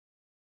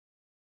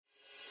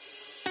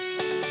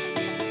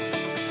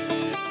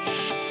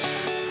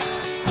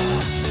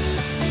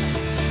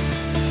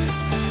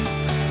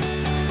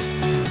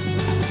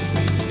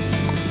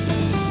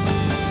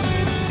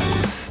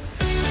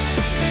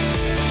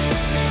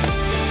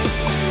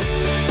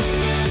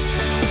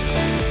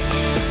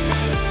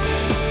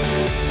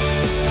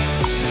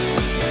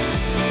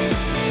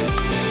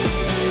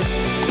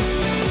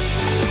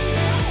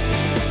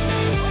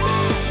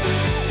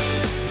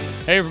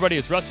Hey everybody,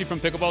 it's Rusty from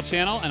Pickleball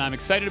Channel, and I'm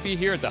excited to be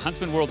here at the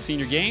Huntsman World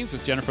Senior Games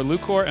with Jennifer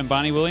Lucore and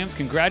Bonnie Williams.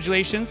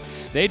 Congratulations.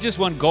 They just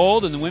won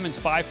gold in the women's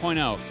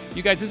 5.0.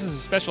 You guys, this is a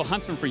special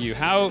Huntsman for you.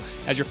 How,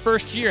 as your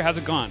first year, how's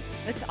it gone?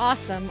 It's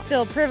awesome. I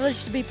feel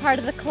privileged to be part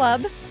of the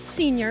club,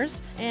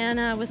 seniors,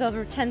 and with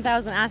over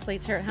 10,000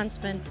 athletes here at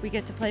Huntsman, we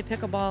get to play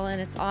pickleball,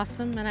 and it's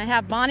awesome. And I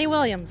have Bonnie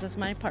Williams as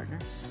my partner.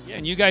 Yeah,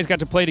 and you guys got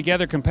to play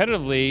together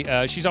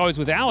competitively. She's always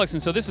with Alex,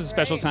 and so this is a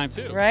special time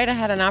too. Right, I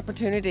had an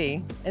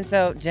opportunity, and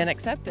so Jen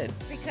accepted.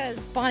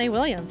 Because Bonnie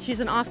Williams,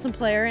 she's an awesome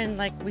player, and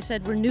like we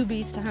said, we're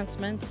newbies to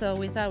Huntsman, so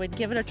we thought we'd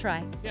give it a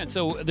try. Yeah, and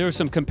so there was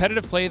some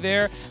competitive play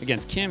there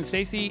against Kim and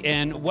Stacy,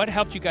 and what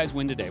helped you guys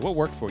win today? What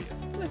worked for you?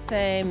 I would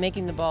say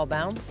making the ball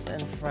bounce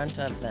in front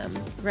of them.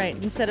 Right,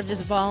 instead of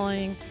just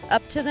volleying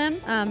up to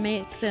them,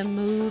 make them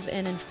move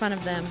and in front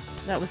of them.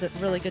 That was a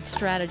really good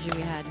strategy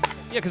we had.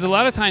 Yeah, because a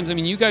lot of times, I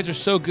mean, you guys are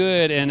so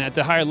good, and at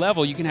the higher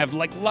level, you can have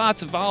like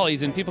lots of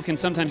volleys, and people can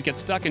sometimes get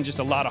stuck in just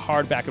a lot of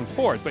hard back and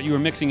forth, but you were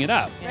mixing it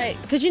up. Right,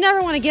 because you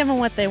never want to give them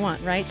what they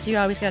want, right? So you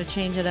always got to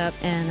change it up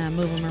and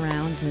move them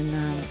around.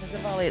 And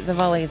the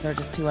volleys are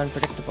just too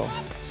unpredictable.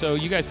 So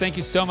you guys, thank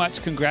you so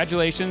much.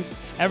 Congratulations.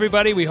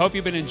 Everybody, we hope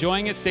you've been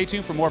enjoying it. Stay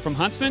tuned for more from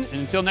Huntsman, and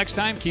until next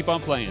time, keep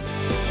on playing.